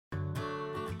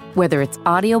Whether it's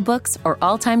audiobooks or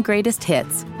all-time greatest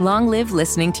hits, long live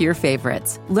listening to your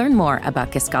favorites. Learn more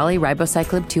about Kisqali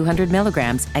Ribociclib 200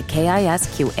 milligrams at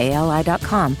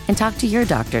KISQALI.com and talk to your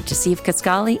doctor to see if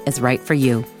Kisqali is right for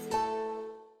you.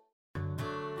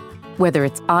 Whether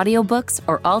it's audiobooks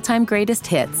or all-time greatest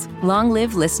hits, long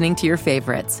live listening to your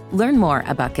favorites. Learn more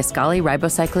about Kisqali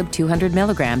Ribociclib 200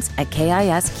 milligrams at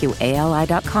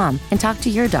KISQALI.com and talk to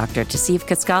your doctor to see if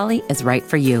Kisqali is right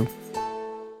for you.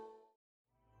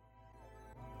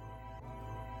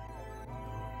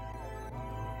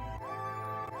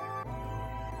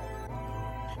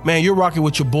 Man, you're rocking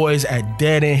with your boys at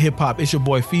Dead End Hip Hop. It's your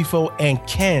boy FIFO and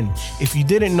Ken. If you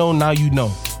didn't know, now you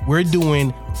know. We're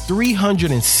doing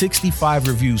 365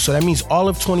 reviews. So that means all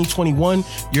of 2021,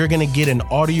 you're going to get an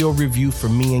audio review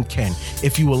from me and Ken.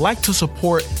 If you would like to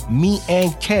support me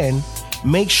and Ken,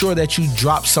 make sure that you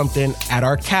drop something at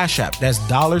our Cash App. That's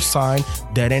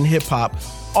 $ Dead End Hip Hop.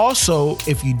 Also,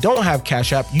 if you don't have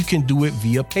Cash App, you can do it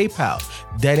via PayPal,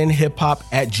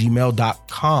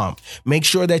 deadendhiphop@gmail.com. Make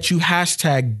sure that you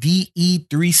hashtag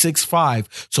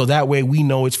DE365 so that way we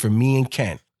know it's for me and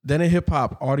Ken. Dead End Hip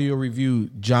Hop audio review,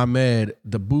 Jamed,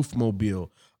 the Booth Mobile.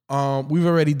 We've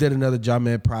already did another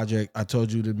Jamed project. I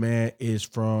told you the man is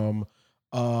from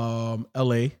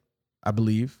LA, I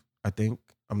believe. I think.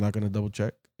 I'm not going to double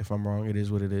check. If I'm wrong, it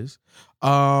is what it is.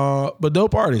 But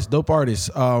dope artist.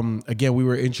 Again, we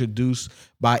were introduced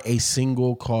by a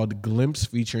single called Glimpse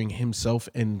featuring himself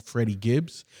and Freddie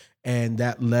Gibbs. And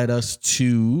that led us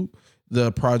to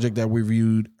the project that we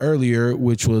reviewed earlier,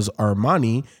 which was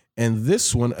Armani. And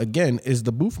this one, again, is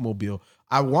the Booth Mobile.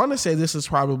 I want to say this is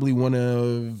probably one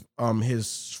of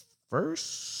his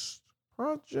first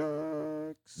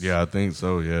projects. Yeah, I think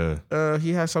so, yeah.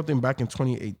 He had something back in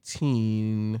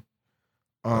 2018.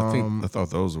 I thought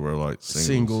those were like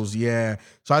singles. Yeah.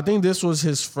 So I think this was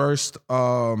his first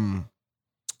this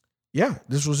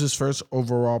was his first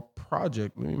overall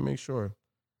project. Let me make sure.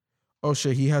 Oh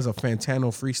shit, he has a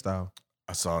Fantano freestyle.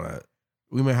 I saw that.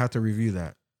 We may have to review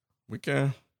that. We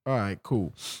can. All right,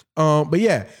 cool. But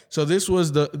yeah, so this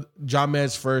was the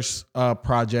Jamed's first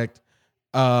project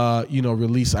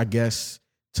release, I guess,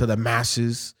 to the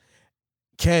masses.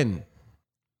 Ken,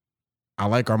 I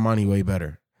like Armani way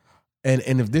better.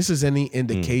 And if this is any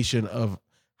indication of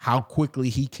how quickly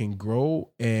he can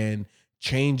grow and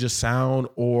change a sound,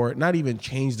 or not even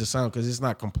change the sound because it's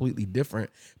not completely different,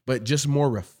 but just more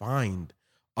refined.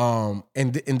 And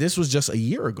this was just a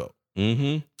year ago.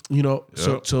 Mm-hmm. You know,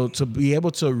 yep. So to be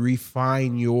able to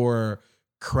refine your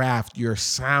craft, your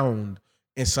sound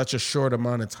in such a short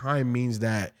amount of time means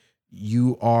that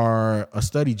you are a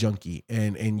study junkie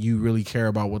and you really care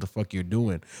about what the fuck you're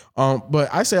doing.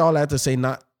 But I say all that to say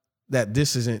not that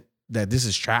this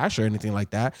is trash or anything like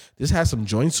that. This has some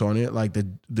joints on it, like the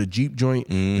Jeep joint.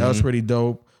 Mm-hmm. That was pretty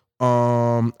dope.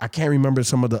 I can't remember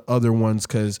some of the other ones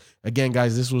because, again,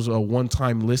 guys, this was a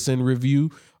one-time listen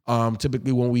review.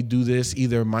 Typically when we do this,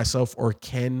 either myself or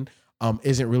Ken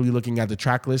isn't really looking at the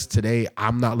track list. Today,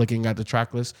 I'm not looking at the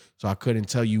track list, so I couldn't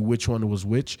tell you which one was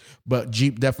which. But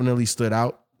Jeep definitely stood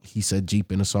out. He said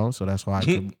Jeep in the song, so that's why I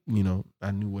could,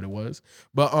 I knew what it was.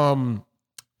 But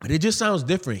it just sounds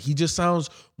different. He just sounds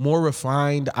more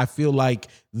refined. I feel like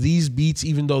these beats,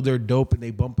 even though they're dope and they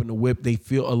bump in the whip, they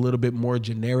feel a little bit more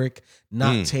generic,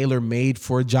 not tailor-made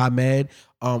for Jamed.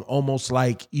 Almost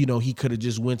like, he could have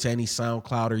just went to any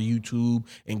SoundCloud or YouTube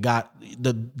and got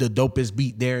the dopest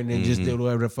beat there and then just did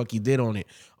whatever the fuck he did on it.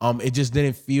 It just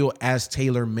didn't feel as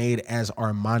tailor-made as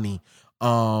Armani.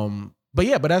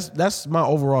 But that's my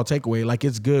overall takeaway. Like,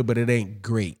 it's good, but it ain't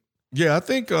great. Yeah, I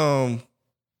think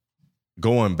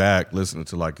going back, listening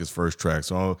to like his first track,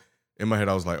 so in my head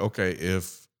I was like, okay,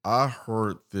 if I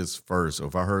heard this first, or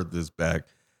if I heard this back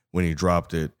when he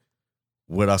dropped it,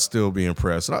 would I still be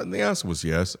impressed? And the answer was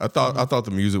yes. I thought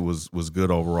the music was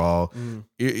good overall.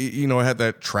 It had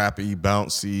that trappy,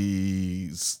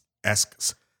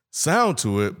 bouncy-esque sound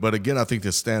to it, but again, I think the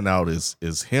standout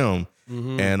is him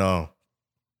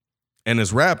and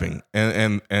his rapping,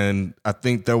 and I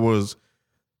think there was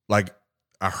like,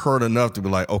 I heard enough to be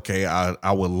like, okay,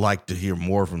 I would like to hear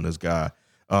more from this guy.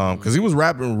 Because he was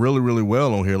rapping really, really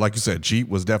well on here. Like you said, Jeep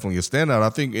was definitely a standout.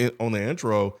 I think on the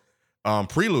intro,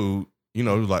 Prelude, he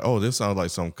was like, oh, this sounds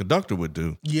like something Conductor would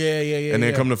do. Yeah. And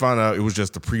then come to find out it was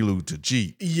just the prelude to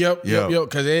Jeep. Yep.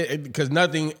 Because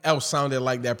nothing else sounded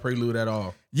like that prelude at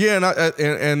all. Yeah,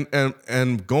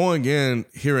 and going in,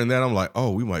 hearing that, I'm like,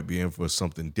 oh, we might be in for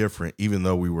something different, even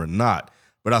though we were not.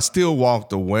 But I still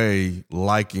walked away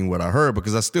liking what I heard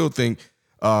because I still think,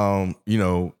 there's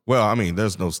no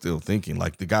still thinking.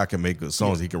 Like, the guy can make good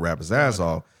songs. He can rap his ass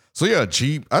off. So yeah,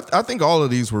 Jeep. I think all of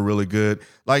these were really good.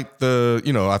 Like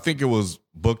I think it was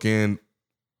bookend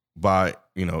by,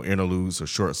 interludes or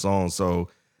short songs. So,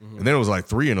 and then it was like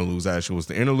 3 interludes actually. It was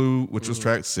the interlude, which was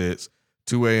track 6,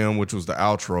 2 a.m., which was the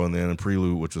outro, and then a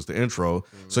prelude, which was the intro.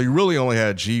 So you really only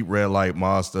had Jeep, Red Light,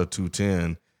 Mazda,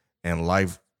 210, and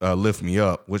Lift Me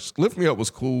Up, which Lift Me Up was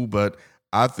cool, but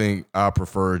I think I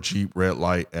prefer Jeep, Red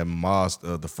Light, and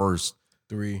Mazda, the first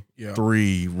 3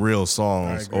 real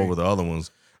songs over the other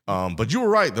ones. But you were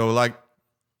right, though. Like,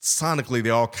 sonically, they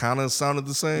all kind of sounded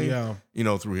the same,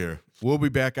 through here. We'll be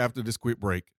back after this quick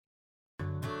break.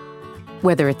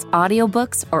 Whether it's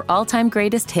audiobooks or all-time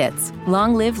greatest hits,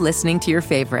 long live listening to your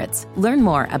favorites. Learn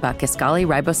more about Kisqali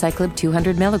Ribociclib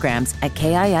 200 milligrams at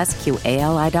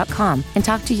KISQALI.com and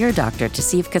talk to your doctor to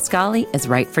see if Kisqali is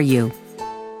right for you.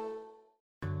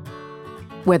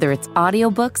 Whether it's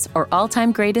audiobooks or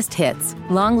all-time greatest hits,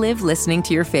 long live listening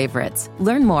to your favorites.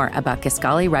 Learn more about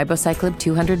Kisqali Ribociclib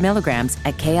 200 milligrams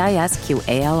at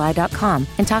KISQALI.com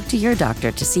and talk to your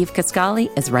doctor to see if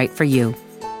Kisqali is right for you.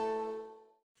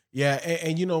 Yeah,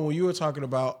 and when you were talking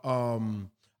about,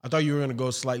 I thought you were going to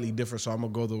go slightly different, so I'm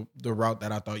going to go the route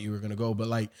that I thought you were going to go. But,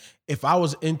 like, if I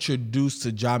was introduced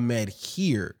to Jamed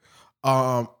here,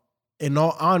 in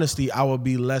all honesty, I would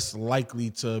be less likely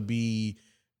to be,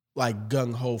 like,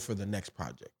 gung-ho for the next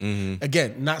project. Mm-hmm.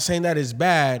 Again, not saying that is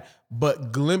bad,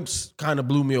 but Glimpse kind of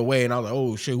blew me away, and I was like,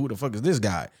 oh, shit, who the fuck is this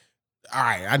guy? All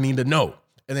right, I need to know.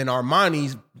 And then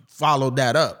Armani followed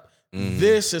that up. Mm-hmm.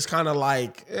 This is kind of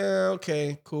like,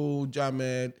 okay, cool,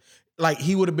 Jamed. Like,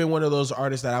 he would have been one of those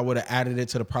artists that I would have added it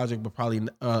to the project, but probably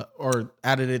or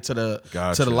added it to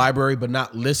the library, but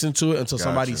not listened to it until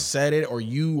somebody said it, or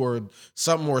you or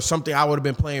something. I would have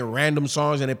been playing random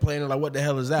songs and then playing it like, what the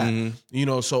hell is that?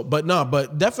 Mm-hmm.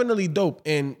 But definitely dope.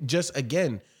 And just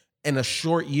again, in a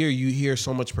short year, you hear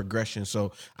so much progression.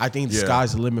 So I think the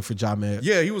sky's the limit for Jamed.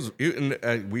 Yeah,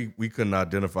 we couldn't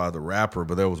identify the rapper,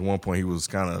 but there was one point he was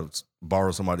kind of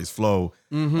borrow somebody's flow.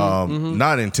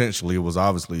 Not intentionally. It was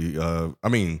obviously, it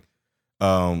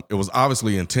was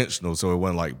obviously intentional. So it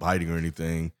wasn't like biting or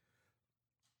anything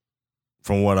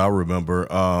from what I remember.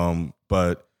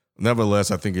 But nevertheless,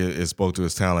 I think it spoke to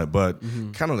his talent. But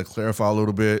kind of to clarify a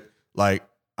little bit, like,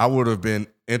 I would have been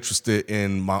interested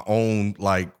in my own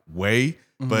like way,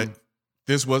 but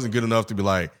this wasn't good enough to be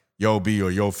like, yo, B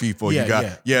or yo, FIFO,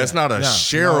 it's not a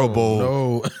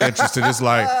shareable interest. It's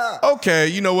like, okay,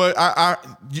 you know what?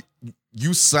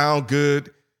 You sound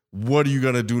good. What are you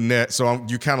gonna do next? So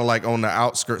you kind of like on the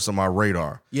outskirts of my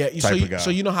radar. Yeah, so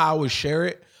you know how I would share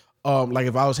it? Like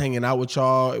if I was hanging out with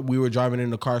y'all, we were driving in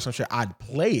the car or some shit, I'd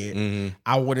play it. Mm-hmm.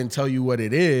 I wouldn't tell you what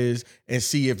it is and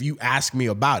see if you ask me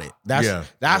about it.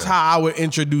 That's how I would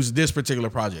introduce this particular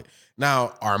project.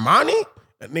 Now, Armani,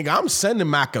 nigga, I'm sending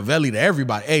Machiavelli to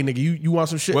everybody. Hey, nigga, you want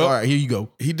some shit? Well, all right, here you go.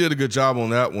 He did a good job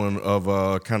on that one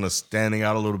of kind of standing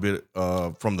out a little bit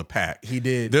from the pack. He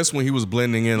did. This one, he was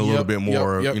blending in a little bit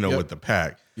more, with the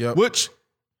pack, which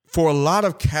for a lot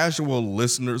of casual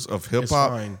listeners of hip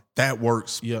hop, that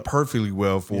works perfectly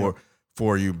well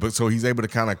for you. But so he's able to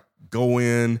kind of go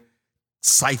in,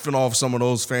 siphon off some of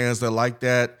those fans that like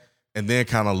that, and then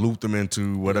kind of loop them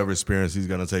into whatever experience he's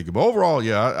going to take. But overall,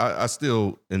 I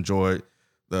still enjoyed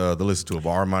the listen to it. But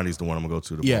Armani's the one I'm going to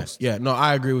go to the most. Yeah, no,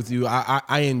 I agree with you.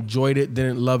 I enjoyed it,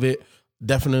 didn't love it.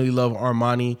 Definitely love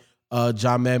Armani.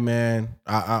 Jamed, man,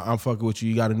 I'm fucking with you.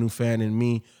 You got a new fan in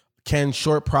me. Ken,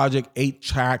 short project, 8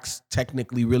 tracks,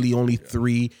 technically really only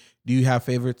 3. Do you have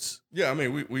favorites? Yeah, I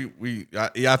mean,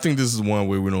 I think this is one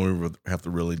where we don't even have to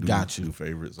really do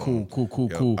favorites. Cool.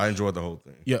 I enjoyed the whole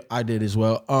thing. Yeah, I did as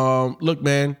well. Look,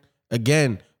 man,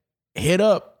 again, hit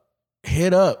up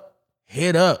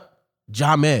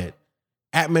Jamed.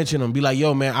 Mention him. Be like,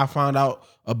 yo, man, I found out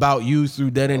about you through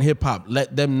Dead End Hip Hop.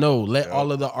 Let them know. Let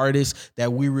all of the artists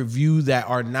that we review that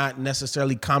are not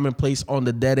necessarily commonplace on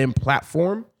the Dead End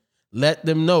platform, let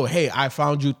them know, hey, I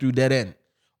found you through Dead End.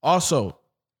 Also,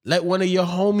 let one of your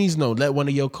homies know. Let one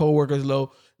of your coworkers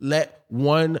know. Let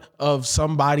one of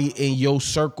somebody in your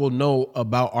circle know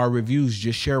about our reviews.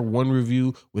 Just share one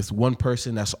review with one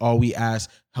person. That's all we ask.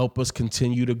 Help us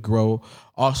continue to grow.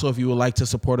 Also, if you would like to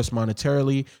support us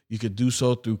monetarily, you could do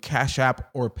so through Cash App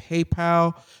or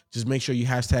PayPal. Just make sure you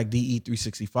hashtag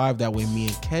DE365. That way me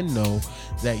and Ken know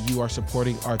that you are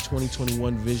supporting our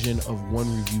 2021 vision of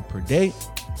 1 review per day.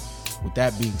 With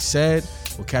that being said,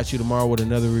 we'll catch you tomorrow with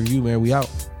another review, man. We out.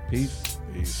 Peace.